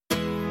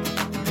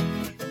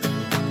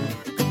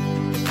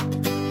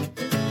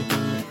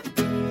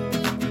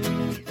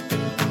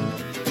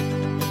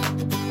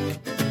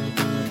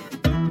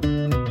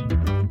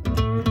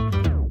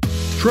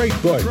Trade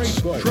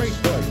Bites. The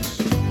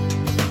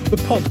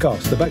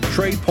podcast about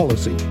trade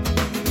policy.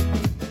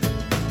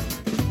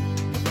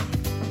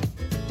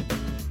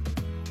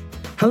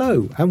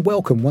 Hello and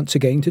welcome once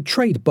again to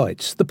Trade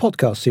Bites, the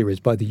podcast series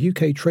by the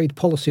UK Trade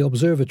Policy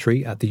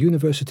Observatory at the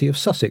University of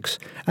Sussex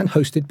and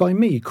hosted by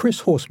me,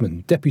 Chris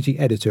Horseman, Deputy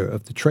Editor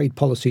of the Trade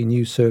Policy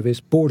News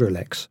Service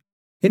Borderlex.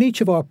 In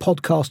each of our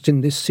podcasts in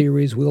this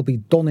series, we'll be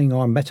donning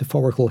our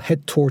metaphorical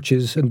head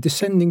torches and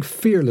descending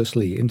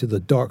fearlessly into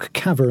the dark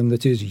cavern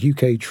that is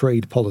UK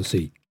trade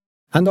policy.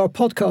 And our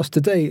podcast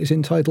today is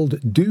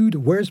entitled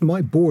Dude, Where's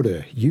My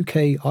Border?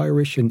 UK,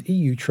 Irish and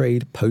EU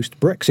Trade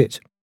Post-Brexit.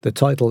 The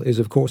title is,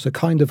 of course, a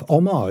kind of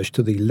homage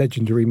to the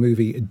legendary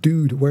movie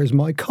Dude, Where's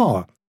My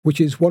Car?, which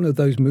is one of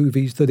those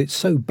movies that it's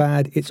so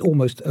bad it's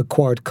almost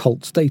acquired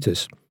cult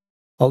status.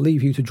 I'll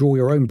leave you to draw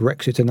your own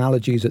Brexit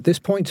analogies at this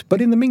point,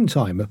 but in the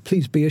meantime,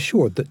 please be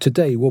assured that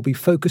today we'll be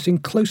focusing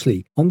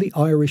closely on the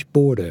Irish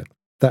border,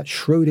 that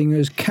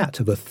Schrodinger's cat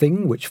of a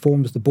thing which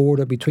forms the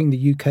border between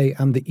the UK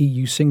and the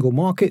EU single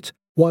market,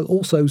 while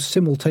also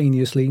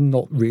simultaneously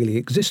not really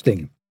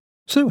existing.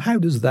 So how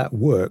does that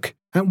work?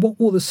 And what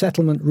will the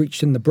settlement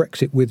reached in the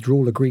Brexit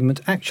withdrawal agreement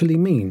actually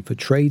mean for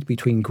trade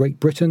between Great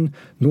Britain,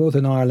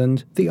 Northern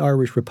Ireland, the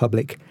Irish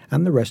Republic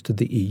and the rest of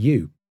the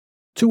EU?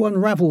 To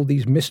unravel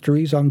these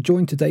mysteries, I'm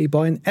joined today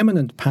by an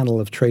eminent panel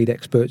of trade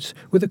experts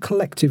with a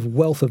collective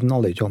wealth of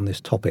knowledge on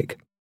this topic.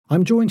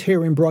 I'm joined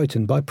here in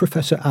Brighton by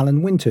Professor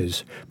Alan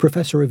Winters,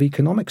 Professor of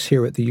Economics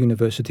here at the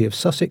University of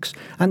Sussex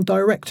and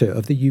Director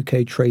of the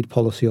UK Trade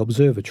Policy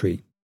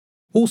Observatory.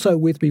 Also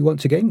with me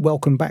once again,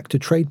 welcome back to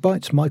Trade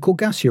Bites, Michael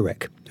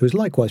Gasiorek, who is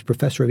likewise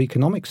Professor of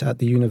Economics at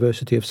the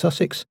University of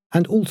Sussex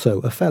and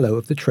also a Fellow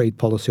of the Trade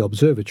Policy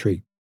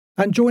Observatory.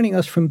 And joining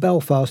us from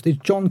Belfast is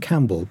John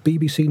Campbell,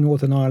 BBC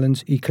Northern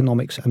Ireland's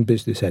Economics and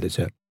Business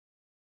Editor.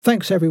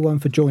 Thanks everyone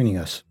for joining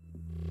us.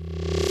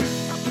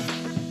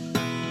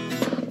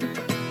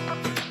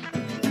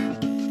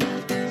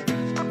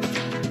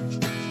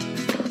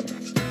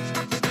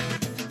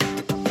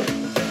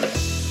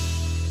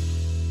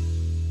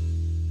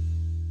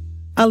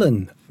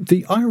 Alan,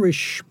 the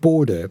Irish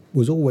border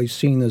was always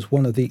seen as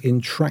one of the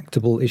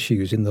intractable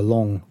issues in the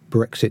long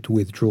Brexit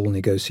withdrawal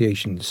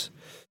negotiations.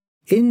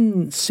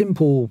 In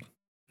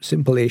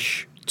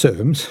simple-ish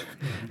terms,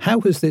 how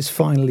has this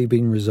finally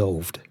been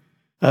resolved?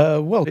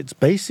 Well, it's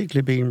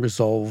basically been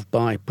resolved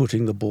by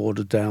putting the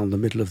border down the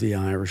middle of the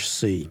Irish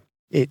Sea.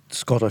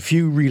 It's got a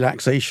few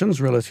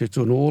relaxations relative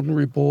to an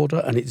ordinary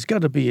border, and it's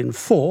going to be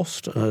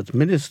enforced,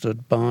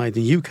 administered by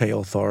the UK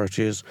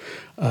authorities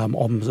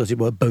on, as it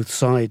were, both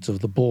sides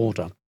of the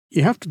border.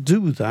 You have to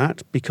do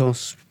that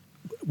because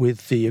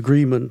with the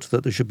agreement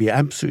that there should be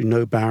absolutely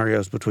no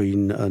barriers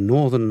between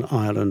Northern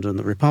Ireland and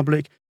the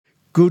Republic,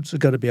 goods are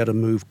going to be able to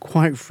move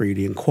quite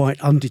freely and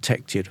quite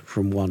undetected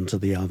from one to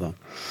the other.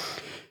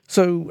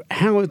 So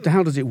how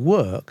does it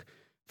work?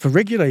 For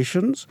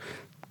regulations,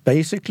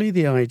 basically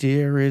the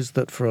idea is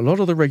that for a lot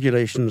of the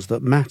regulations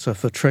that matter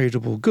for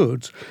tradable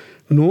goods,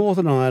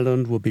 Northern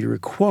Ireland will be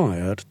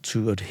required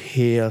to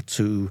adhere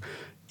to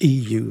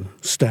EU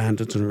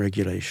standards and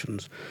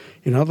regulations.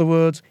 In other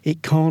words,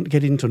 it can't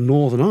get into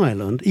Northern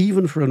Ireland,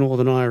 even for a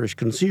Northern Irish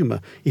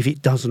consumer, if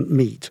it doesn't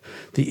meet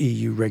the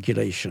EU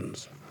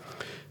regulations.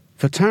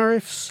 For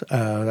tariffs,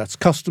 that's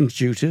customs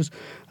duties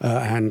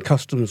and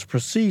customs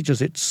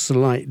procedures, it's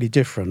slightly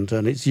different,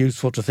 and it's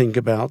useful to think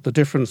about the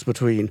difference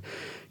between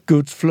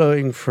goods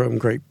flowing from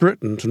Great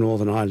Britain to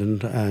Northern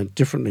Ireland and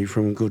differently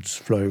from goods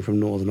flowing from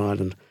Northern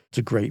Ireland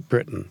to Great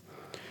Britain.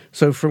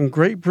 So from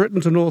Great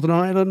Britain to Northern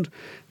Ireland,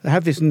 they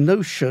have this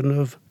notion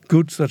of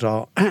goods that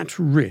are at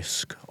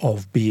risk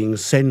of being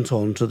sent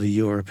on to the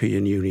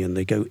European Union.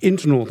 They go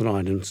into Northern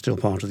Ireland, still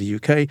part of the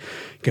UK,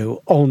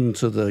 go on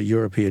to the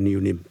European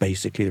Union,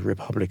 basically the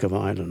Republic of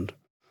Ireland.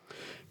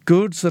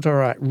 Goods that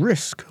are at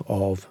risk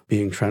of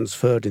being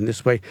transferred in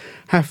this way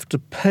have to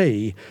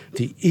pay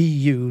the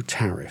EU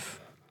tariff.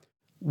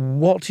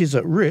 What is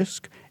at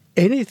risk?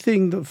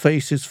 Anything that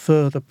faces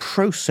further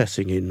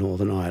processing in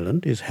Northern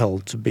Ireland is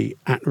held to be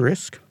at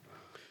risk,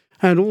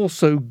 and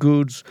also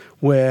goods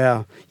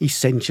where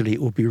essentially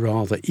it would be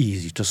rather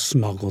easy to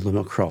smuggle them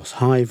across.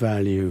 High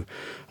value,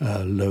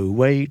 low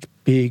weight,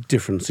 big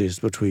differences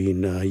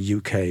between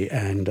UK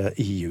and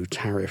EU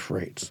tariff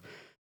rates.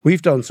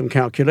 We've done some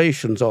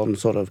calculations on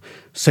sort of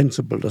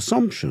sensible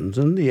assumptions,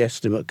 and the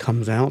estimate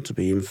comes out to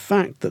be, in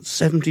fact, that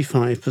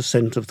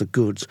 75% of the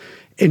goods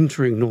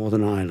entering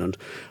Northern Ireland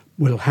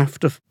will have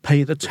to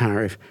pay the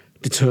tariff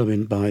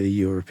determined by the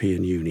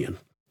European Union.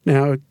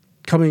 Now,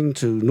 coming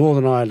to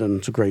Northern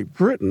Ireland to Great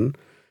Britain,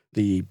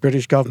 the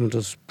British government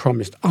has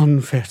promised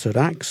unfettered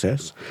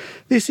access.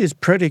 This is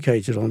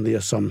predicated on the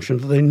assumption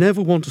that they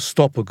never want to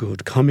stop a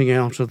good coming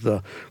out of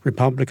the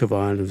Republic of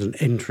Ireland and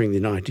entering the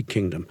United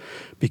Kingdom,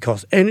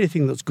 because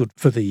anything that's good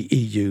for the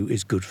EU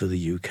is good for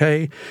the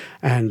UK,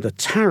 and the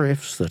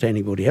tariffs that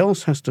anybody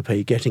else has to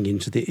pay getting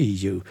into the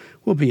EU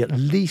will be at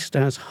least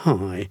as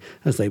high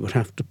as they would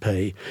have to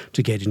pay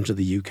to get into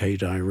the UK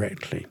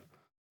directly.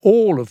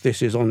 All of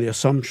this is on the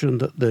assumption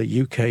that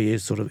the UK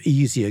is sort of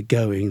easier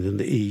going than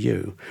the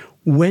EU.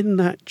 When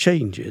that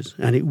changes,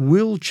 and it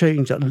will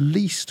change at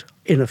least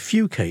in a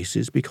few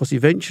cases, because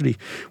eventually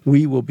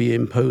we will be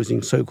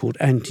imposing so-called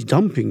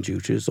anti-dumping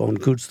duties on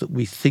goods that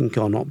we think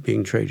are not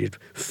being traded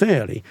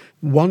fairly.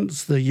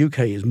 Once the UK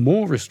is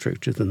more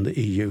restricted than the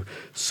EU,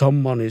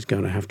 someone is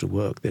going to have to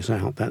work this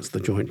out. That's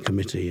the Joint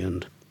Committee,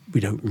 and we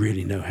don't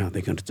really know how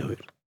they're going to do it.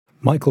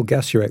 Michael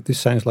Gasiorek, this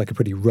sounds like a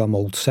pretty rum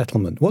old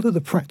settlement. What are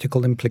the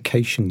practical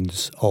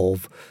implications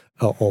of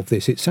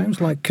this? It sounds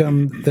like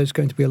there's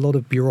going to be a lot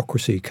of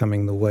bureaucracy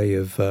coming the way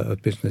of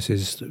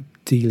businesses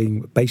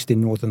based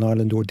in Northern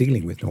Ireland or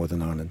dealing with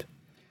Northern Ireland.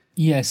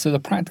 Yeah, so the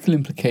practical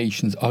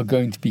implications are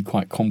going to be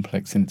quite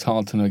complex, and it's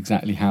hard to know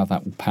exactly how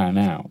that will pan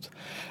out.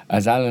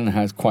 As Alan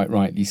has quite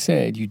rightly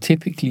said, you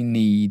typically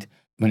need,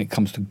 when it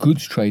comes to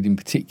goods trade in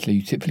particular,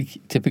 you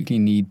typically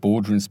need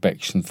border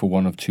inspections for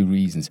one of two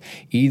reasons.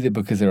 Either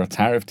because there are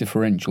tariff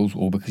differentials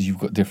or because you've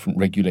got different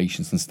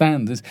regulations and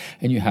standards,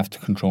 and you have to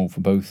control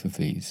for both of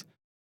these.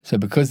 So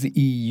because the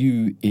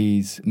EU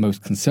is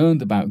most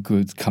concerned about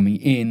goods coming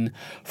in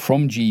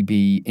from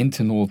GB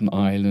into Northern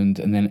Ireland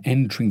and then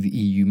entering the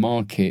EU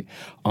market,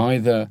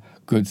 either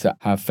goods that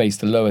have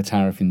faced a lower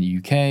tariff in the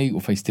UK or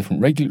face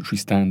different regulatory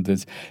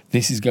standards,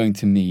 this is going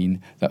to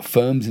mean that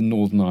firms in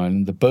Northern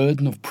Ireland, the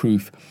burden of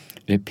proof,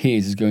 it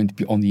appears, is going to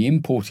be on the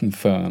importing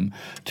firm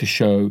to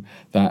show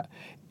that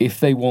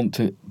if they want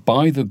to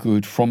buy the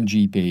good from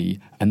GB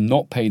and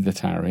not pay the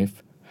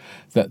tariff,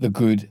 that the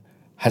good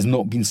has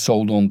not been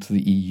sold on to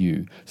the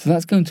EU. So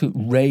that's going to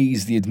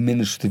raise the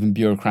administrative and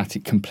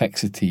bureaucratic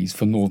complexities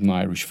for Northern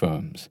Irish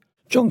firms.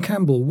 John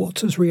Campbell,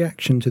 what has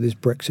reaction to this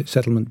Brexit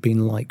settlement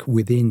been like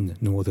within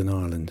Northern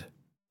Ireland?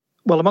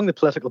 Well, among the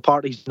political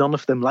parties, none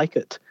of them like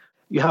it.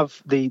 You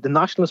have the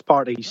nationalist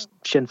parties,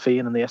 Sinn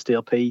Féin and the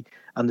SDLP,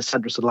 and the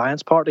Centrist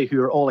Alliance Party,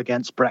 who are all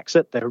against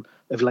Brexit. They're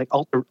like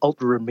ultra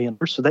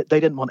Remainers, so they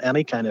didn't want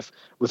any kind of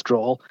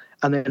withdrawal.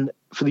 And then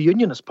for the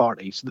Unionist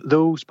parties,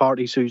 those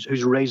parties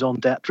whose raison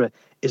d'etre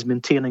is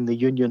maintaining the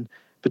union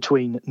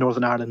between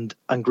Northern Ireland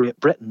and Great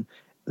Britain,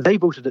 they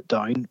voted it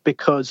down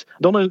because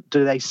not only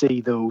do they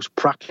see those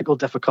practical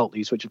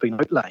difficulties which have been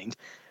outlined,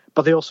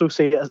 but they also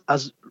see it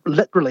as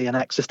literally an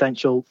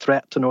existential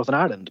threat to Northern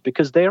Ireland,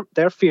 because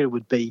their fear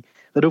would be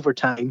that over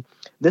time,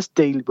 this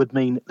deal would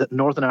mean that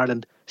Northern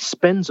Ireland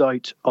spins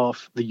out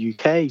of the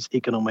UK's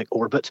economic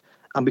orbit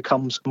and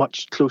becomes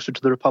much closer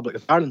to the Republic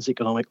of Ireland's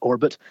economic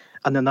orbit,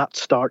 and then that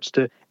starts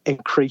to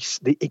increase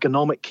the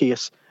economic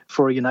case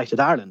for a united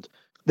Ireland.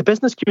 The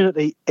business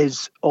community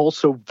is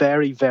also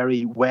very,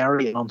 very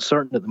wary and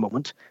uncertain at the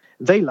moment.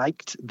 They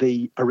liked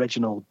the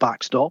original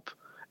backstop,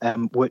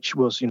 which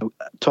was,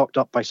 talked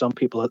up by some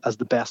people as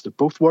the best of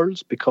both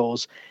worlds,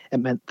 because it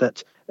meant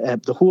that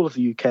the whole of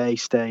the UK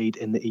stayed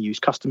in the EU's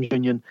customs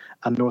union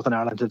and Northern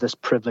Ireland had this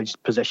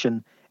privileged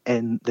position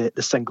in the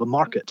single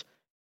market.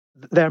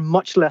 They're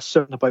much less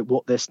certain about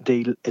what this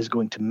deal is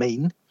going to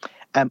mean,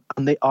 and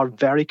they are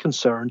very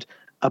concerned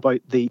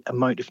about the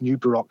amount of new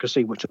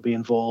bureaucracy which will be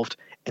involved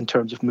in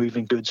terms of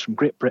moving goods from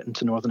Great Britain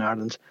to Northern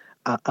Ireland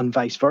and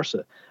vice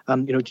versa.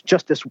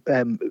 Just this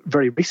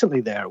very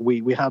recently there,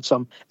 we had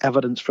some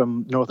evidence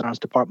from Northern Ireland's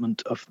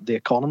Department of the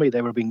Economy.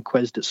 They were being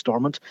quizzed at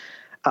Stormont,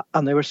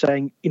 and they were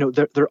saying,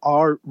 there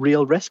are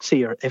real risks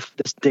here if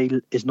this deal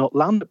is not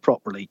landed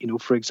properly.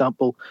 For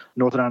example,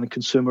 Northern Ireland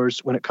consumers,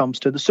 when it comes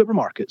to the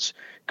supermarkets,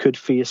 could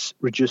face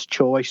reduced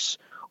choice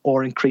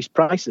or increased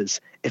prices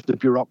if the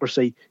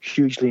bureaucracy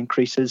hugely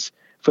increases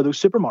for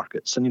those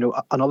supermarkets.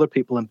 And other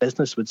people in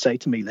business would say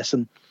to me,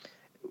 listen,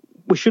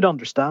 we should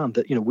understand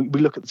that, we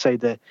look at, say,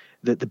 the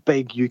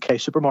big UK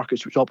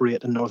supermarkets which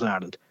operate in Northern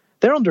Ireland.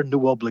 They're under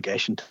no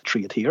obligation to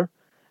trade here.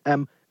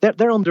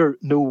 They're under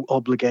no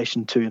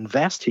obligation to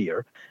invest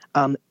here.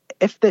 And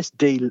if this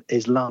deal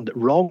is landed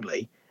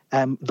wrongly,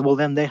 well,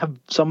 then they have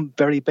some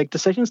very big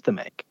decisions to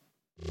make.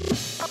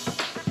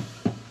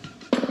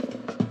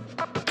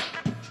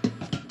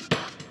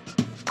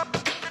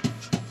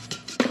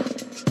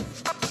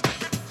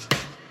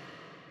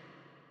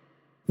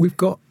 We've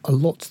got a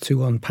lot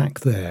to unpack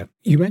there.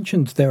 You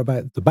mentioned there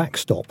about the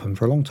backstop, and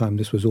for a long time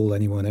this was all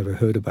anyone ever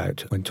heard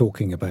about when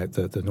talking about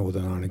the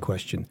Northern Ireland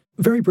question.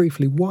 Very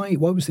briefly, why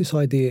was this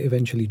idea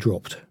eventually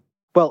dropped?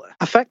 Well,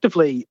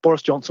 effectively,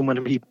 Boris Johnson,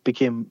 when he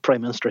became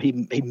Prime Minister, he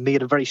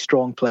made a very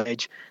strong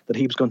pledge that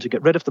he was going to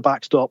get rid of the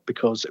backstop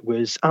because it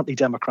was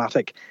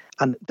anti-democratic.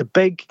 And the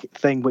big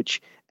thing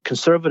which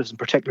Conservatives in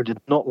particular did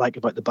not like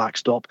about the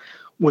backstop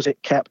was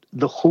it kept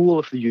the whole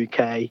of the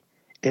UK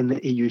in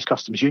the EU's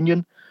customs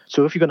union.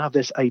 So if you're going to have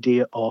this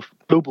idea of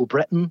global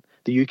Britain,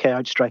 the UK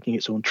outstriking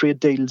its own trade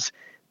deals,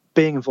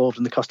 being involved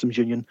in the customs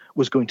union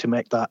was going to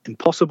make that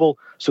impossible.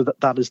 So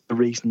that is the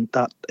reason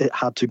that it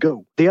had to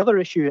go. The other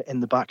issue in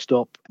the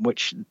backstop,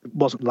 which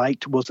wasn't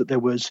liked, was that there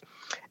was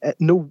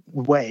no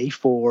way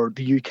for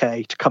the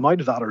UK to come out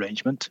of that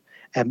arrangement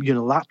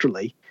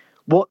unilaterally.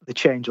 What the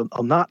change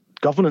on that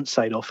governance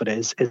side of it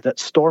is that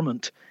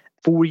Stormont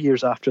 4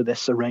 years after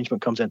this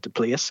arrangement comes into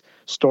place,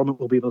 Stormont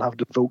will be able to have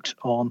to vote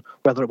on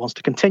whether it wants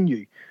to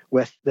continue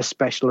with this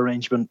special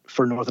arrangement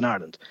for Northern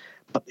Ireland.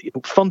 But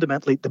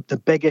fundamentally, the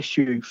big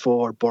issue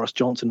for Boris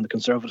Johnson and the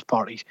Conservative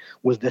Party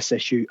was this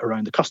issue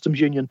around the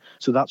customs union.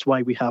 So that's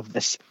why we have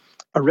this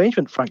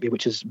arrangement, frankly,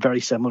 which is very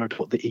similar to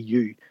what the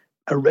EU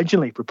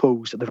originally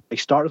proposed at the very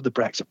start of the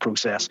Brexit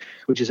process,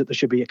 which is that there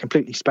should be a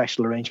completely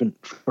special arrangement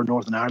for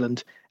Northern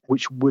Ireland,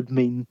 which would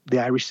mean the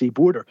Irish Sea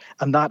border.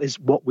 And that is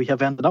what we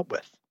have ended up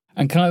with.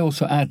 And can I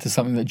also add to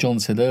something that John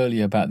said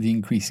earlier about the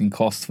increasing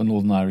costs for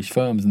Northern Irish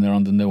firms, and they're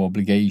under no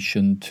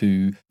obligation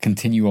to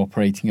continue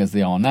operating as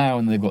they are now,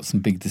 and they've got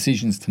some big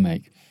decisions to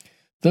make.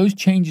 Those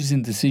changes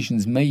in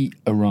decisions may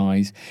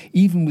arise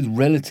even with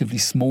relatively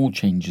small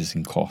changes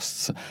in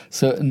costs.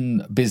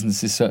 Certain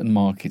businesses, certain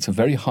markets are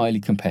very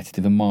highly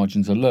competitive and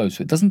margins are low.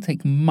 So it doesn't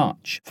take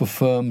much for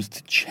firms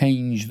to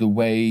change the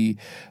way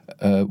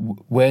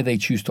where they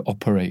choose to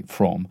operate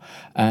from.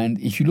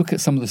 And if you look at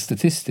some of the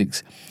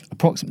statistics,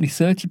 approximately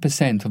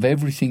 30% of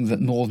everything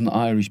that Northern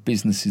Irish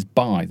businesses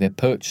buy, their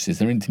purchases,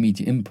 their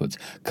intermediate inputs,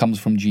 comes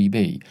from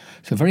GB.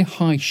 So a very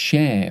high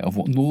share of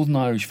what Northern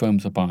Irish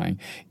firms are buying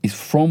is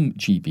from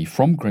GB,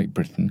 from Great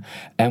Britain,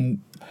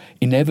 and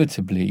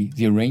inevitably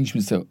the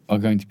arrangements that are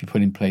going to be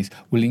put in place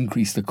will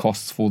increase the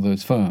costs for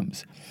those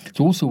firms. It's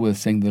also worth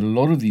saying that a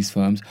lot of these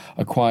firms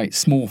are quite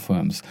small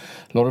firms.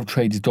 A lot of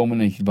trade is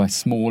dominated by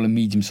small and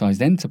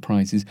medium-sized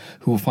enterprises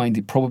who will find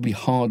it probably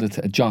harder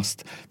to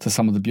adjust to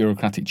some of the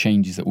bureaucratic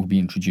changes that will be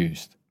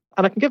introduced.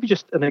 And I can give you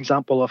just an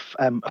example of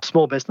a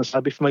small business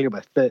I'd be familiar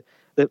with, the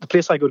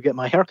place I go to get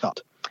my hair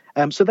cut.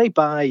 So they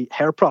buy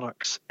hair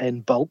products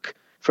in bulk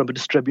from a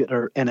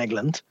distributor in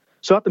England.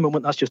 So at the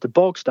moment, that's just a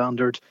bog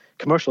standard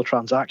commercial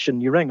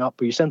transaction. You ring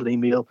up or you send an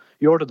email,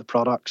 you order the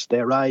products,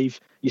 they arrive,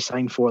 you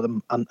sign for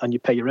them, and you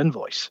pay your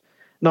invoice.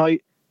 Now,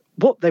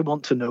 what they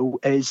want to know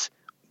is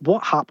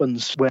what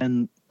happens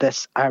when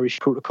this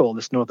Irish protocol,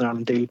 this Northern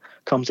Ireland deal,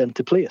 comes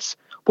into place.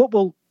 What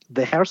will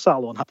the hair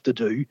salon have to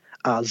do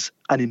as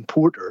an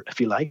importer,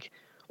 if you like?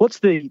 What's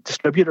the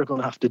distributor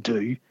going to have to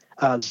do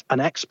as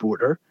an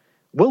exporter?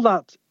 Will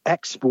that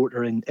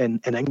exporter in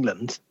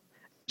England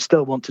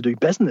still want to do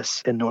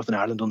business in Northern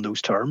Ireland on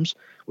those terms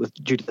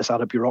due to this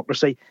added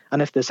bureaucracy?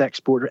 And if this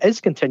exporter is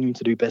continuing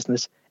to do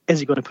business, is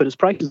he going to put his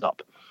prices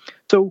up?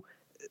 So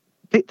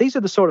these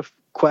are the sort of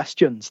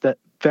questions that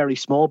very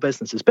small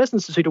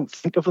businesses who don't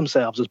think of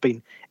themselves as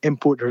being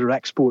importers or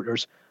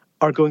exporters,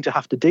 are going to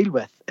have to deal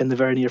with in the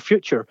very near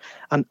future.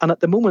 And at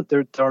the moment,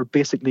 there are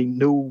basically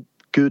no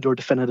good or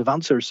definitive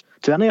answers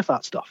to any of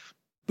that stuff.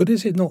 But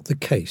is it not the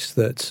case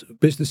that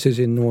businesses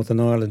in Northern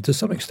Ireland, to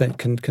some extent,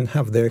 can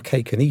have their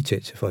cake and eat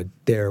it, if I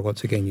dare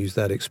once again use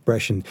that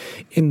expression,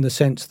 in the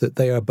sense that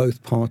they are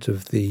both part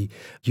of the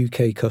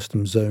UK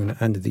customs zone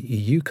and the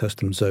EU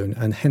customs zone,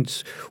 and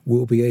hence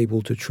will be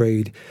able to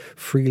trade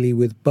freely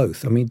with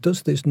both? I mean,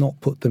 does this not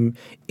put them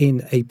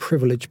in a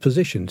privileged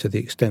position to the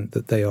extent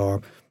that they are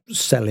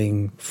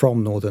selling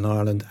from Northern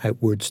Ireland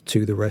outwards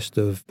to the rest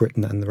of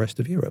Britain and the rest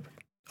of Europe?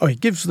 Oh, it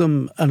gives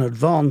them an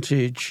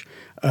advantage,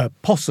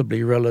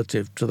 possibly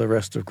relative to the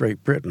rest of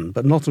Great Britain,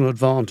 but not an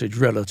advantage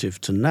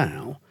relative to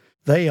now.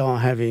 They are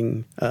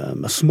having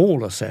a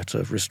smaller set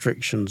of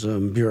restrictions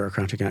and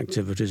bureaucratic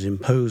activities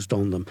imposed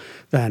on them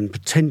than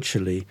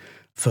potentially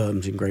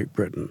firms in Great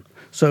Britain.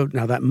 So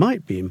now that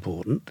might be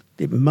important.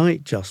 It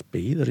might just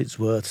be that it's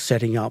worth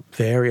setting up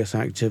various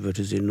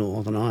activities in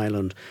Northern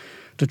Ireland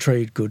to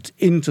trade goods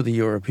into the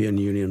European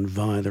Union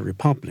via the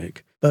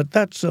Republic. But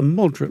that's a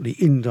moderately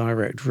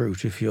indirect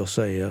route if you're,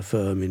 say, a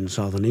firm in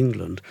southern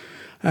England.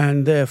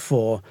 And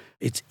therefore,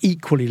 it's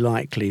equally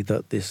likely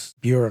that this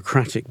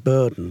bureaucratic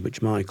burden,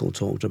 which Michael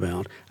talked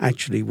about,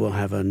 actually will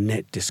have a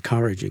net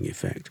discouraging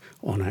effect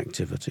on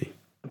activity.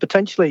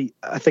 Potentially,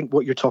 I think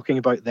what you're talking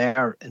about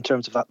there in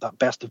terms of that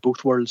best of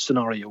both worlds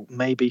scenario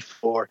may be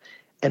for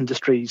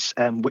industries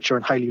which are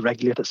in highly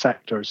regulated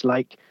sectors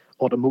like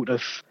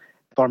automotive,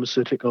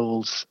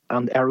 pharmaceuticals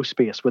and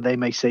aerospace, where they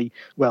may say,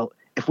 well,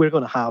 if we're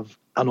going to have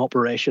an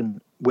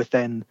operation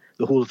within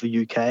the whole of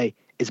the UK,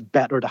 it's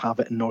better to have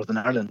it in Northern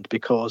Ireland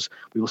because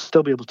we will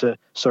still be able to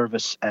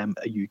service a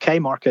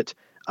UK market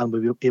and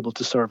we'll be able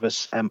to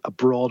service a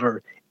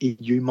broader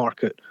EU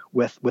market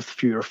with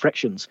fewer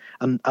frictions.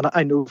 And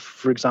I know,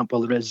 for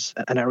example, there is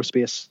an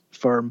aerospace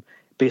firm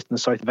based in the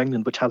south of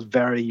England which has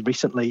very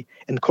recently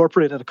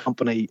incorporated a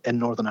company in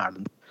Northern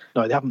Ireland.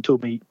 Now, they haven't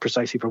told me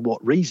precisely for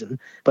what reason,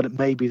 but it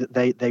may be that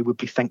they would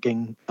be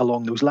thinking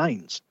along those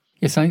lines.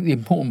 Yes, I think the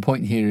important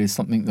point here is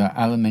something that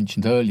Alan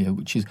mentioned earlier,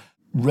 which is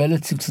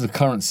relative to the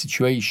current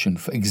situation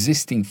for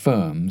existing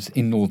firms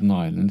in Northern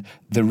Ireland,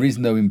 there is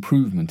no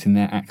improvement in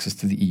their access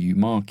to the EU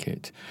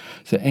market.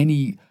 So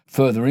any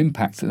further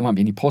impacts, there might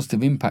be any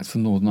positive impacts for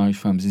Northern Irish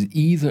firms, is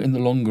either in the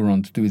longer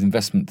run to do with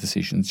investment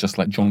decisions, just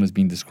like John has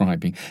been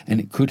describing,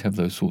 and it could have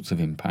those sorts of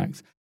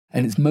impacts.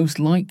 And it's most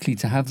likely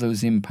to have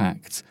those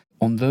impacts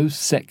on those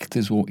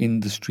sectors or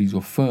industries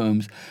or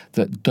firms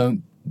that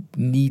don't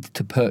need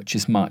to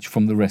purchase much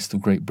from the rest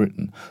of Great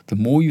Britain. The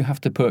more you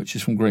have to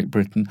purchase from Great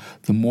Britain,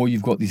 the more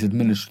you've got these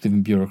administrative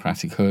and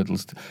bureaucratic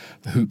hurdles,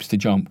 the hoops to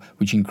jump,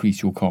 which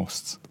increase your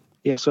costs.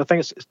 Yeah, so I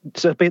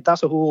think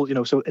that's a whole,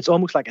 so it's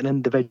almost like an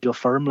individual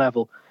firm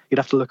level. You'd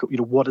have to look at,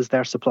 what is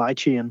their supply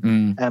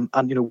chain, and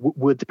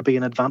would there be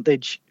an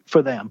advantage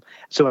for them?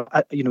 So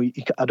I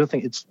don't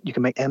think you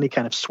can make any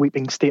kind of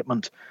sweeping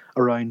statement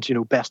around,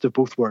 best of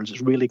both worlds.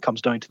 It really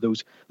comes down to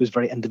those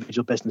very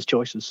individual business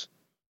choices.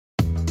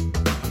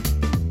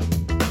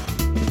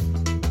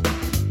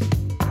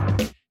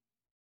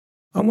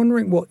 I'm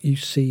wondering what you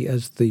see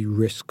as the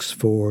risks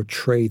for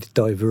trade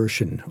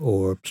diversion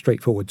or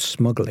straightforward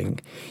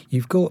smuggling.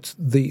 You've got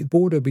the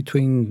border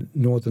between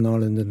Northern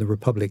Ireland and the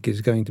Republic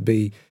is going to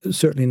be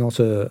certainly not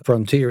a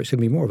frontier. It's going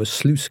to be more of a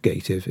sluice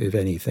gate, if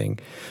anything.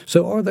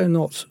 So are there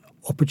not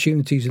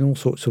opportunities in all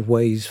sorts of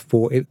ways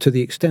for it, to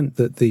the extent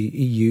that the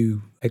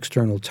EU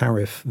external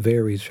tariff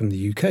varies from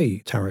the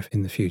UK tariff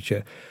in the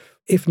future?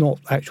 If not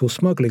actual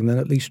smuggling, then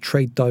at least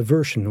trade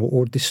diversion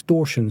or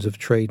distortions of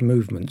trade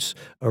movements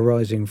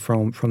arising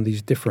from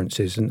these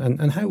differences.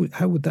 And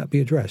how would that be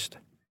addressed?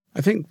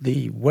 I think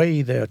the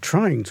way they're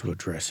trying to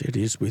address it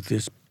is with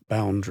this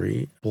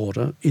boundary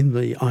border in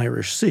the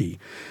Irish Sea.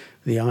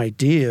 The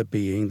idea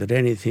being that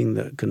anything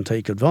that can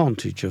take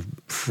advantage of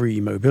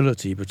free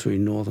mobility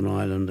between Northern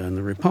Ireland and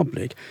the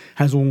Republic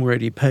has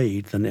already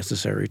paid the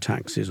necessary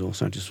taxes or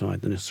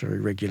satisfied the necessary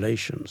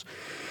regulations.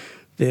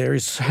 There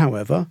is,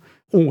 however,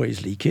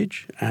 always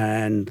leakage,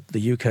 and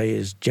the UK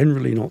is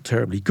generally not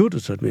terribly good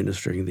at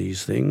administering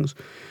these things.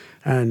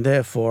 And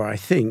therefore, I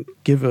think,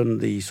 given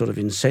the sort of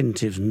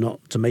incentives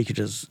not to make it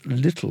as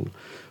little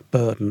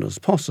burden as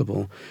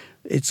possible,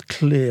 it's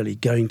clearly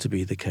going to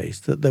be the case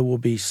that there will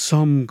be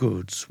some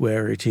goods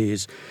where it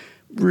is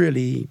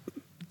really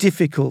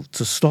difficult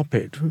to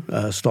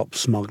stop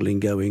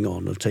smuggling going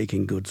on, of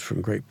taking goods from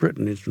Great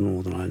Britain into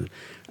Northern Ireland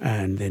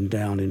and then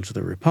down into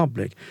the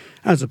Republic,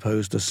 as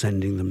opposed to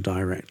sending them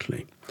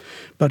directly.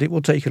 But it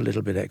will take a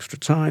little bit extra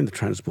time, the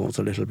transport's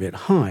a little bit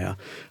higher,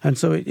 and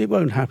so it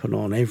won't happen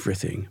on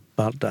everything,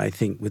 but I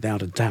think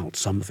without a doubt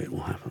some of it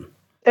will happen.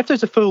 If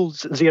there's a full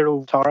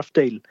zero tariff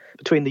deal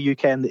between the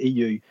UK and the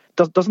EU,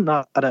 doesn't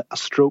that at a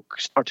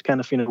stroke start to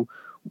kind of,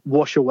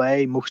 wash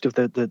away most of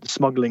the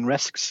smuggling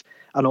risks,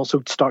 and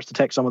also starts to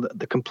take some of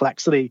the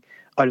complexity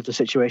out of the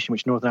situation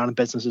which Northern Ireland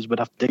businesses would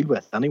have to deal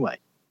with anyway?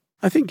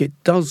 I think it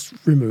does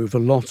remove a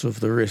lot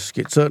of the risk.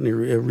 It certainly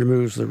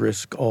removes the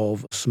risk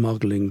of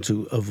smuggling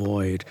to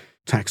avoid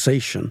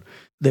taxation.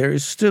 There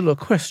is still a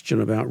question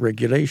about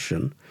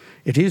regulation.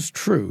 It is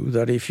true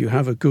that if you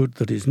have a good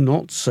that is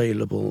not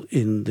saleable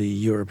in the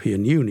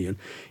European Union,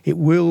 it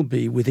will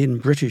be within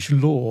British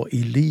law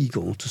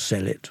illegal to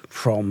sell it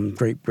from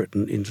Great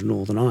Britain into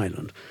Northern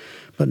Ireland.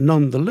 But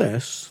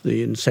nonetheless,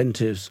 the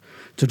incentives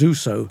to do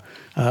so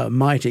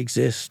might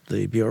exist.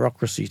 The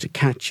bureaucracy to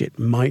catch it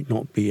might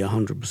not be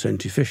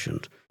 100%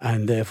 efficient.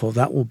 And therefore,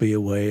 that will be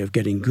a way of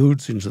getting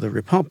goods into the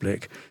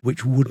Republic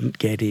which wouldn't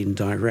get in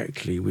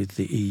directly with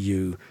the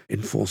EU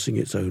enforcing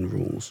its own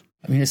rules.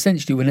 I mean,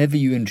 essentially, whenever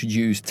you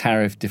introduce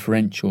tariff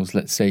differentials,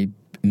 let's say,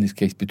 in this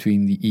case,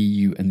 between the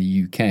EU and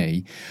the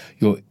UK,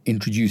 you're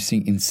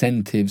introducing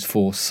incentives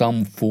for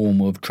some form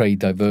of trade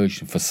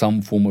diversion, for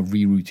some form of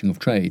rerouting of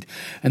trade.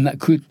 And that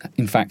could,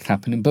 in fact,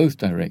 happen in both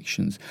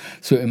directions.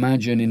 So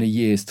imagine in a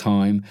year's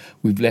time,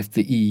 we've left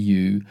the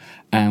EU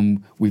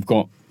and we've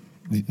got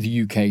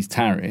the UK's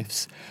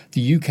tariffs.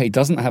 The UK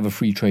doesn't have a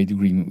free trade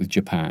agreement with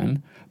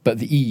Japan, but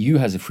the EU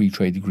has a free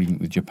trade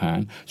agreement with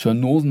Japan. So a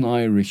Northern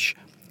Irish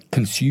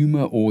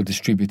consumer or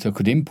distributor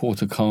could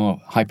import a car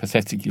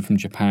hypothetically from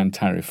Japan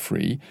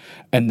tariff-free,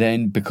 and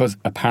then because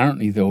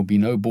apparently there will be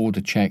no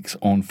border checks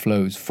on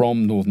flows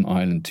from Northern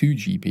Ireland to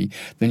GB,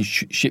 then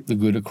ship the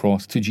good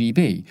across to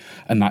GB.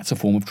 And that's a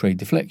form of trade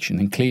deflection.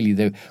 And clearly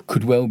there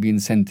could well be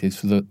incentives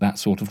for that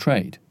sort of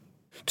trade.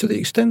 To the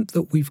extent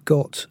that we've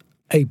got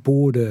a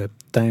border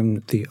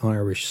down the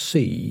Irish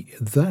Sea,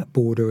 that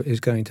border is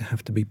going to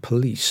have to be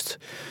policed.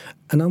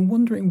 And I'm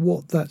wondering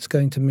what that's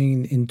going to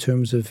mean in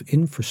terms of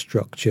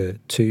infrastructure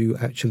to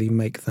actually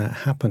make that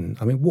happen.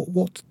 I mean,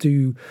 what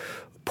do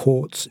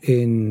ports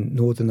in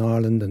Northern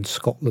Ireland and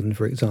Scotland,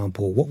 for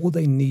example, what will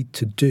they need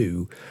to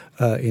do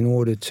in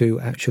order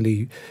to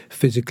actually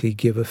physically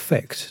give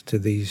effect to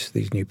these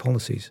new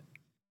policies?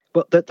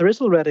 Well, there is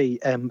already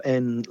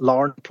in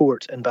Larne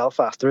Port in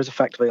Belfast, there is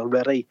effectively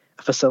already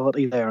a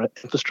facility there,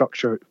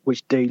 infrastructure,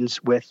 which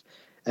deals with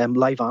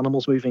live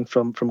animals moving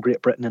from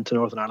Great Britain into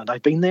Northern Ireland.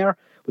 I've been there.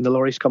 When the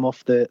lorries come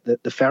off the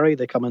ferry,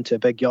 they come into a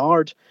big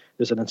yard.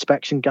 There's an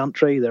inspection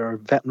gantry. There are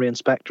veterinary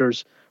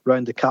inspectors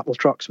around the cattle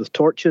trucks with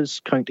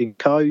torches, counting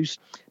cows,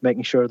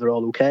 making sure they're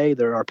all okay.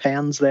 There are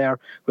pens there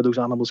where those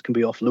animals can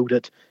be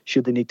offloaded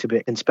should they need to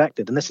be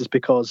inspected. And this is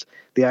because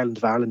the island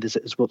of Ireland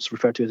is what's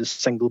referred to as a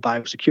single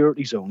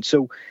biosecurity zone.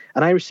 So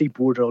an Irish Sea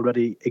border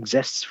already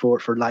exists for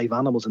live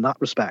animals in that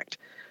respect.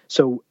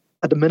 So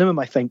At the minimum,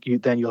 I think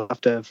you'll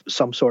have to have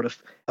some sort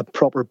of a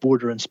proper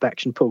border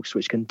inspection post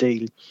which can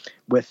deal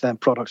with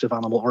products of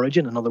animal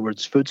origin, in other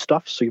words,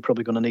 foodstuffs. So you're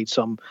probably going to need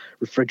some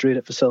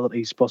refrigerated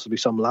facilities, possibly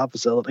some lab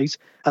facilities.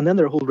 And then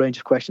there are a whole range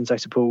of questions, I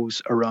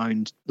suppose,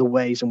 around the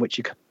ways in which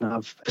you can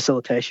have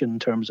facilitation in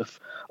terms of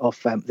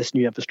this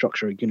new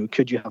infrastructure.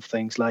 Could you have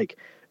things like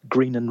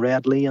green and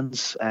red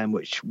lanes,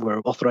 which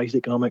were authorised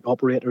economic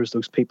operators,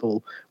 those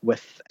people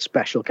with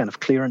special kind of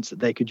clearance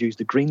that they could use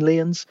the green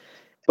lanes?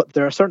 But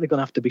there are certainly going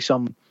to have to be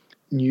some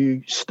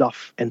new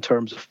stuff in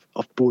terms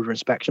of border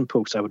inspection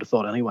posts, I would have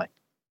thought anyway.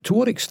 To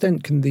what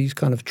extent can these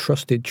kind of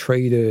trusted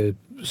trader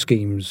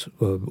schemes,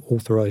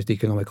 authorised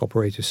economic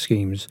operator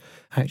schemes,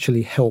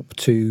 actually help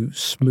to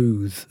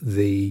smooth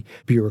the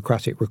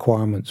bureaucratic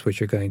requirements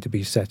which are going to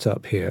be set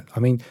up here? I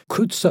mean,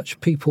 could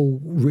such people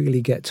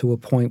really get to a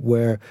point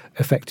where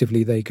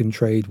effectively they can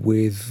trade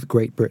with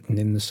Great Britain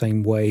in the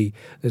same way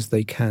as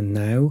they can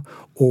now?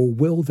 Or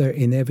will there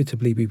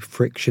inevitably be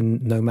friction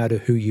no matter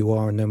who you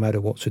are and no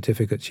matter what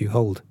certificates you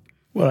hold?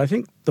 Well, I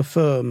think the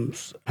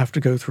firms have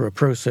to go through a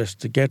process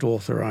to get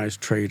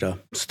authorised trader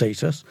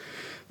status.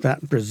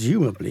 That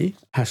presumably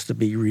has to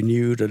be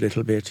renewed a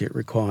little bit. It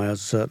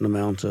requires a certain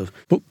amount of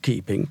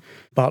bookkeeping.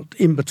 But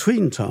in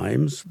between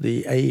times,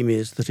 the aim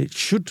is that it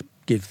should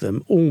give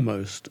them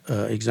almost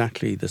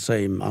exactly the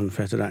same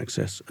unfettered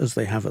access as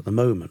they have at the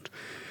moment.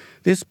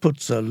 This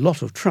puts a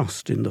lot of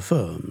trust in the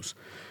firms.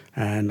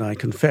 And I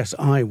confess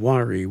I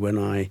worry when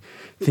I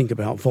think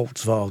about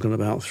Volkswagen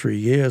about 3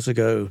 years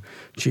ago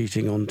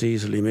cheating on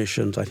diesel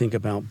emissions. I think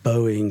about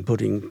Boeing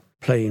putting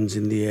planes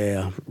in the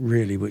air,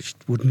 really, which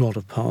would not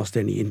have passed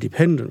any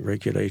independent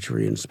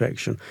regulatory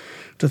inspection.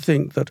 To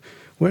think that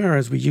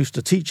whereas we used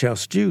to teach our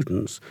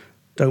students,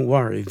 don't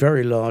worry,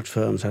 very large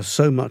firms have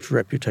so much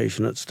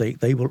reputation at stake,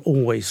 they will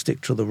always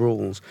stick to the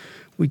rules.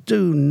 We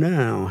do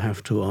now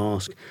have to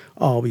ask,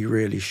 are we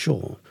really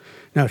sure?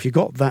 Now, if you've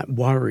got that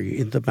worry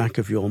in the back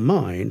of your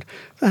mind,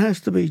 there has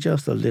to be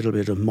just a little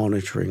bit of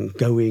monitoring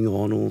going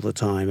on all the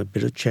time, a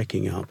bit of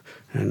checking up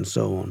and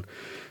so on.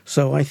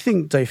 So I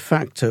think de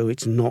facto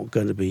it's not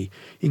going to be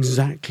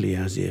exactly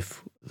as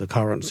if the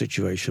current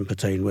situation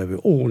pertained where we're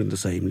all in the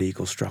same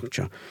legal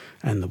structure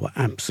and there were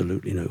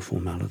absolutely no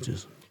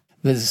formalities.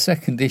 There's a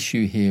second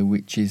issue here,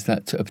 which is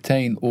that to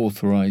obtain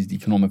authorised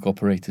economic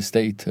operator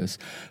status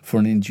for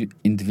an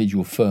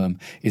individual firm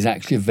is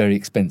actually a very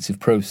expensive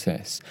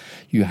process.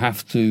 You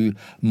have to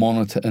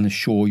monitor and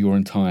assure your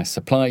entire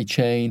supply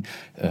chain.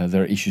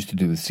 There are issues to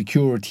do with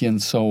security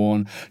and so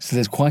on. So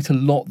there's quite a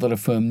lot that a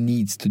firm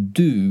needs to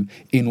do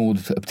in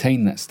order to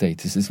obtain that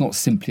status. It's not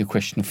simply a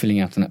question of filling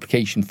out an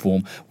application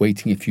form,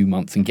 waiting a few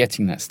months and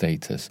getting that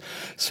status.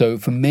 So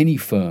for many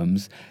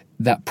firms,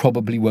 that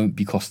probably won't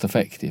be cost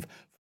effective.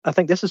 I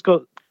think this has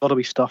got to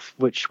be stuff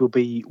which will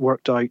be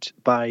worked out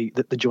by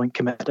the joint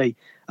committee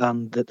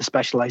and the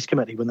specialised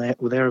committee when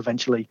they're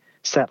eventually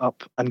set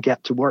up and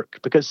get to work.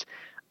 Because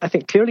I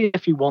think clearly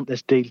if you want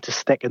this deal to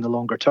stick in the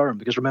longer term,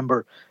 because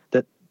remember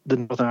that the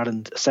Northern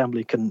Ireland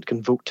Assembly can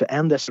vote to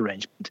end this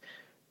arrangement,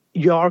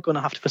 you are going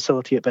to have to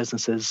facilitate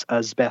businesses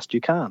as best you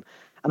can.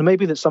 And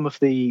maybe that some of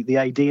the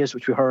ideas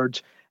which we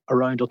heard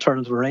around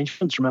alternative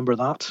arrangements, remember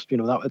that,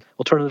 that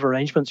alternative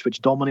arrangements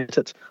which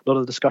dominated a lot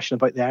of the discussion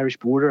about the Irish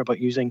border, about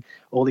using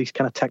all these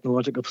kind of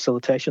technological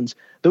facilitations,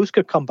 those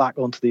could come back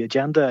onto the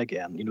agenda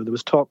again. There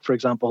was talk, for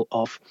example,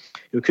 of,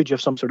 could you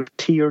have some sort of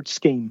tiered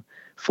scheme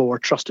for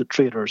trusted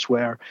traders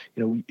where,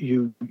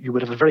 you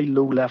would have a very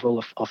low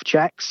level of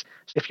checks.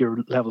 If your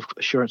level of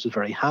assurance is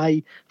very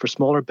high, for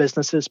smaller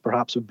businesses,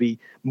 perhaps it would be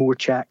more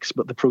checks,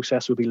 but the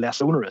process would be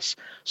less onerous.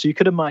 So you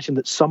could imagine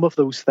that some of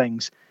those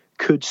things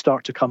could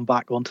start to come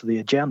back onto the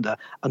agenda.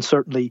 And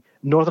certainly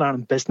Northern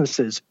Ireland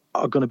businesses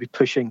are going to be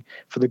pushing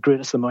for the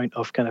greatest amount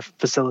of kind of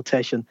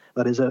facilitation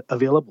that is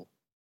available.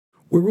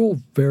 We're all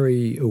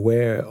very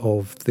aware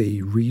of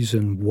the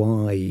reason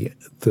why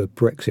the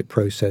Brexit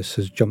process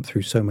has jumped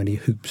through so many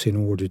hoops in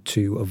order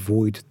to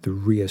avoid the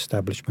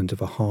re-establishment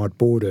of a hard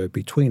border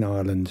between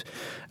Ireland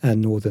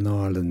and Northern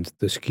Ireland,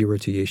 the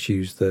security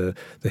issues, the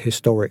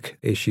historic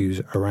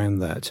issues around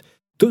that.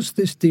 Does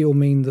this deal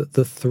mean that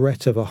the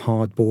threat of a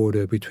hard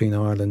border between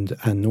Ireland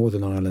and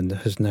Northern Ireland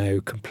has now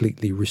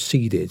completely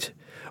receded?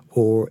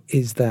 Or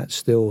is that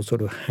still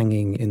sort of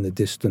hanging in the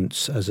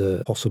distance as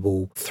a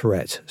possible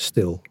threat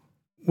still?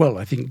 Well,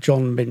 I think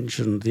John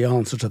mentioned the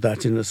answer to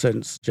that in a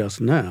sense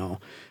just now.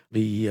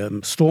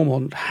 The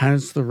Stormont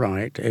has the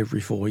right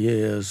every 4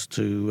 years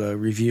to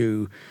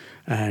review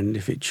and,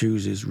 if it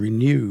chooses,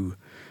 renew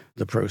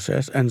the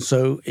process. And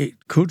so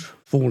it could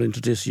fall into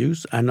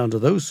disuse. And under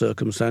those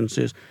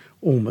circumstances,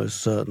 almost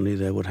certainly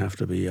there would have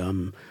to be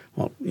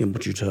what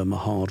you term a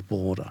hard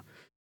border.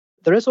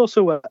 There is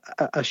also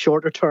a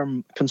shorter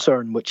term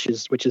concern, which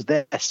is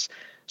this.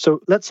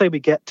 So let's say we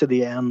get to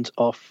the end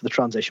of the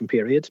transition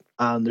period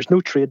and there's no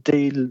trade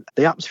deal,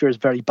 the atmosphere is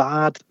very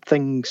bad,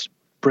 things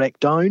break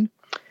down.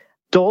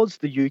 Does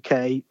the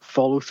UK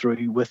follow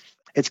through with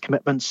its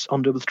commitments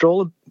under the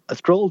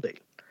withdrawal deal?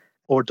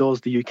 Or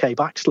does the UK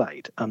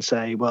backslide and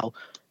say, well,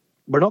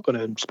 we're not going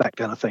to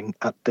inspect anything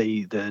at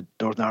the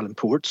Northern Ireland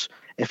ports.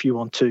 If you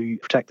want to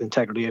protect the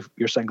integrity of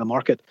your single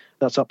market,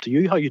 that's up to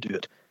you how you do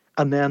it.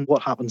 And then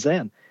what happens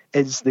then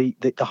is the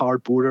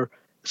hard border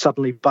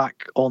suddenly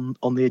back on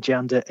the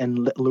agenda in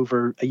little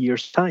over a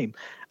year's time.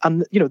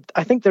 And,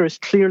 I think there is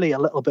clearly a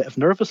little bit of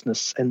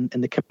nervousness in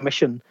the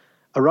Commission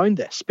around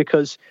this,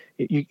 because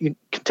you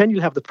continue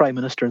to have the Prime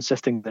Minister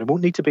insisting there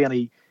won't need to be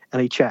any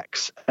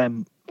checks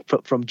from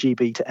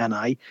GB to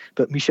NI,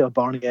 but Michel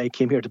Barnier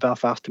came here to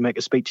Belfast to make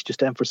a speech just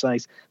to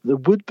emphasise there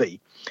would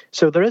be.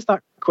 So there is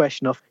that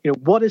question of,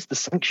 what is the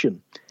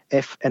sanction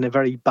if in a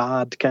very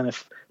bad kind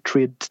of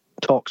trade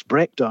talks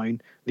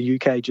breakdown, the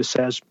UK just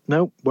says,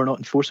 no, we're not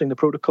enforcing the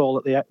protocol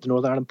at the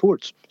Northern Ireland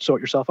ports.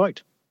 Sort yourself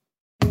out.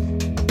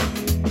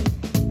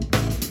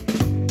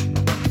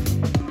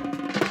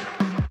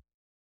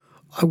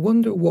 I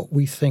wonder what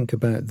we think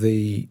about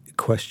the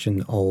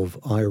question of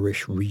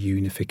Irish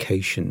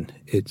reunification.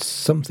 It's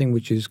something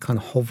which is kind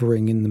of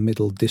hovering in the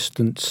middle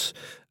distance,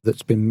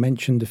 that's been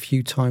mentioned a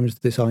few times,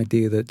 this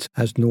idea that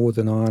as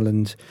Northern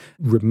Ireland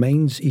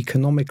remains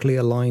economically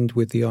aligned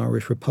with the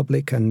Irish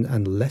Republic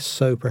and less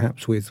so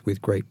perhaps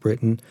with Great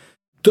Britain,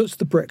 does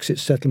the Brexit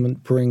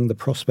settlement bring the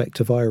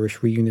prospect of Irish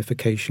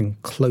reunification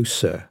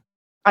closer?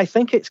 I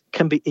think it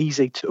can be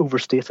easy to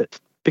overstate it,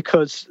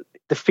 because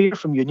the fear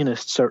from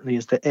unionists certainly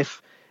is that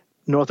if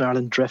Northern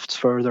Ireland drifts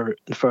further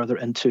and further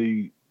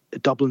into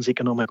Dublin's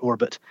economic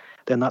orbit,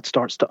 then that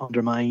starts to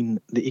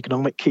undermine the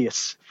economic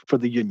case for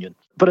the union.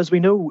 But as we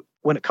know,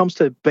 when it comes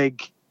to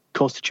big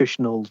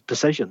constitutional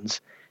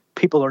decisions,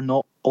 people are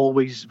not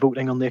always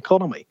voting on the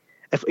economy.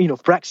 If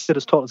Brexit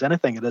has taught us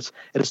anything, it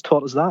has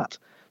taught us that.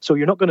 So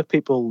you're not going to have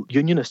people,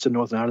 unionists in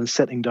Northern Ireland,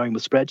 sitting down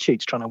with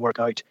spreadsheets trying to work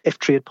out if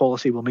trade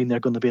policy will mean they're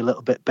going to be a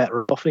little bit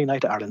better off in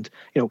United Ireland.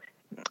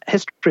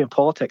 History and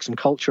politics and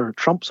culture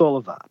trumps all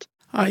of that.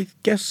 I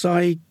guess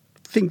I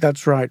think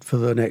that's right for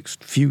the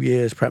next few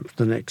years, perhaps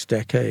the next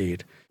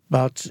decade.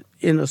 But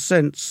in a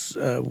sense,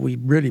 we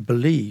really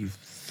believe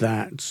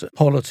that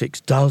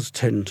politics does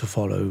tend to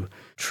follow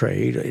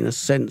trade. In a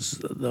sense,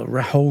 the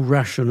whole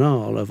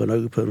rationale of an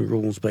open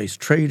rules-based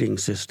trading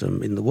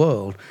system in the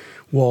world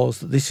was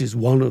that this is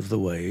one of the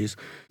ways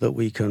that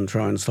we can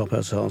try and stop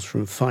ourselves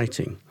from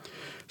fighting.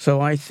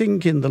 So I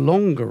think in the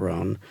longer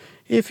run,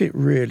 if it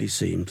really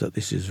seems that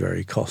this is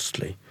very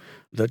costly,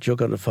 that you're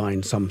going to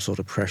find some sort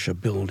of pressure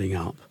building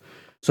up.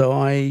 So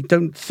I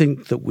don't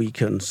think that we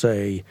can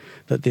say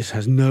that this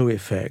has no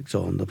effect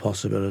on the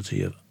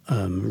possibility of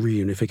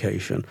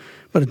reunification,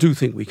 but I do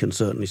think we can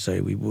certainly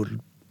say we would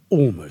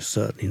almost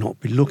certainly not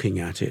be looking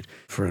at it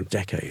for a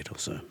decade or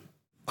so.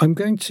 I'm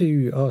going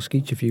to ask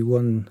each of you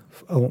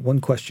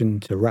one question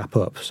to wrap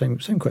up. Same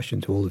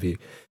question to all of you.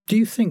 Do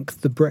you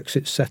think the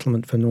Brexit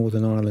settlement for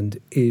Northern Ireland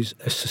is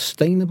a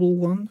sustainable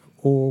one,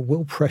 or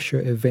will pressure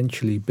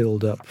eventually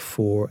build up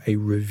for a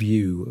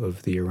review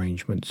of the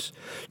arrangements?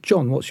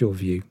 John, what's your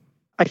view?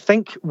 I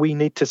think we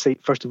need to see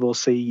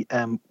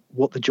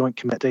what the Joint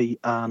Committee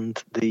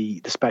and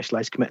the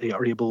Specialised Committee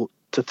are able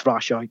to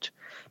thrash out.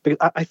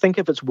 Because I think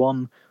if it's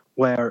one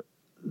where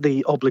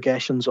the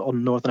obligations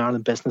on Northern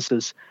Ireland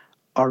businesses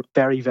are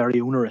very, very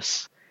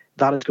onerous,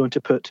 that is going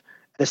to put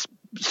this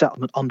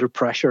settlement under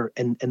pressure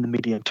in the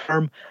medium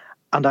term.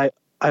 And I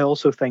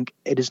also think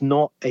it is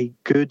not a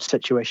good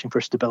situation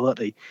for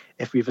stability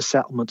if we have a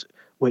settlement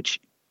which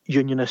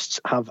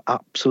unionists have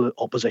absolute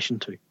opposition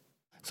to.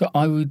 So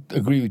I would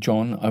agree with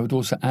John. I would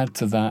also add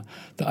to that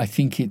I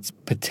think it's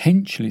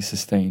potentially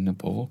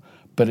sustainable,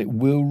 but it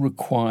will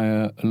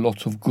require a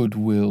lot of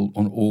goodwill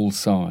on all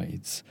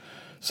sides.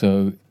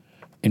 So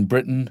in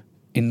Britain,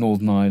 in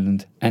Northern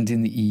Ireland and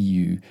in the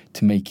EU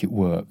to make it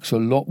work. So a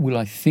lot will,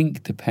 I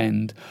think,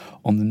 depend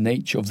on the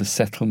nature of the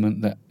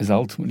settlement that is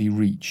ultimately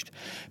reached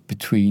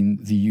between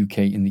the UK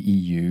and the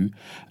EU,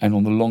 and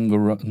on the longer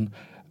run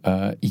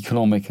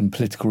economic and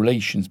political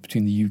relations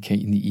between the UK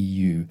and the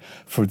EU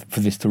for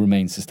this to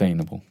remain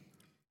sustainable.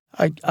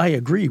 I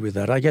agree with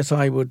that. I guess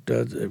I would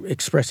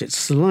express it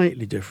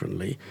slightly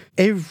differently.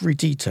 Every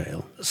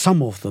detail,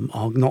 some of them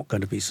are not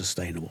going to be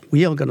sustainable.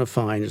 We are going to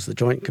find, as the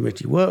Joint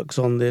Committee works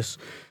on this,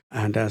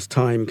 and as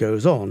time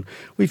goes on,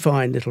 we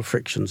find little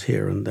frictions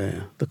here and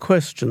there. The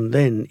question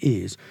then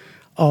is,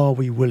 are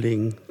we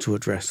willing to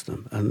address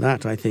them? And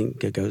that, I think,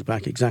 goes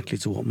back exactly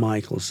to what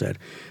Michael said.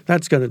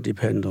 That's going to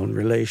depend on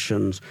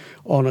relations,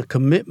 on a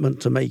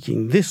commitment to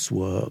making this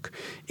work,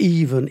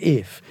 even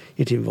if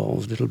it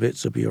involves little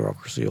bits of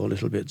bureaucracy or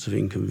little bits of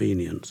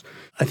inconvenience.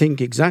 I think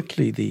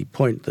exactly the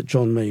point that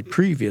John made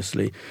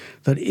previously,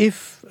 that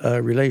if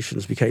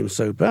relations became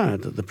so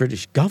bad that the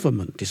British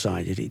government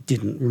decided it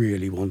didn't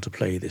really want to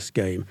play this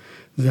game,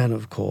 then,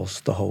 of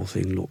course, the whole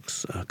thing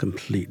looks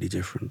completely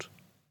different.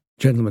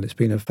 Gentlemen, it's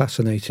been a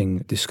fascinating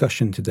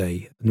discussion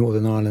today.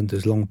 Northern Ireland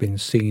has long been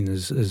seen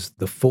as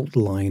the fault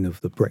line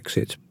of the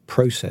Brexit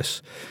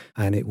process,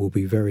 and it will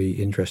be very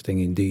interesting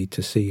indeed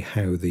to see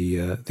how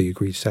the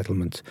agreed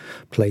settlement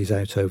plays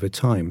out over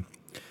time.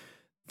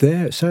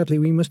 There, sadly,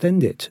 we must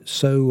end it.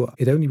 So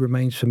it only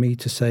remains for me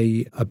to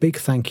say a big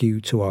thank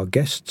you to our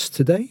guests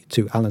today,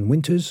 to Alan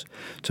Winters,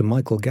 to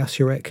Michael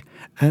Gasiorek,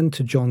 and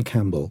to John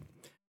Campbell.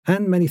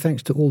 And many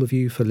thanks to all of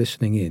you for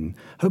listening in.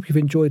 Hope you've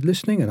enjoyed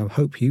listening, and I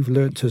hope you've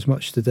learnt as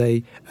much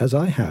today as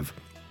I have.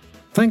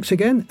 Thanks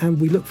again, and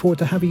we look forward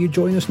to having you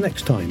join us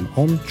next time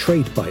on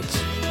Trade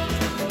Bites.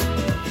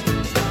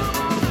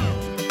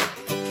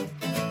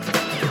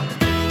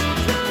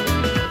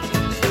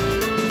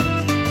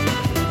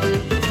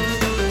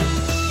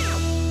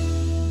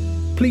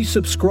 Please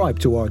subscribe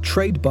to our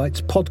Trade Bites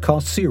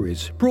podcast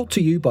series, brought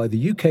to you by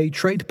the UK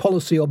Trade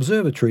Policy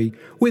Observatory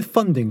with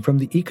funding from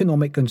the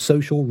Economic and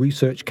Social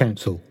Research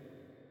Council.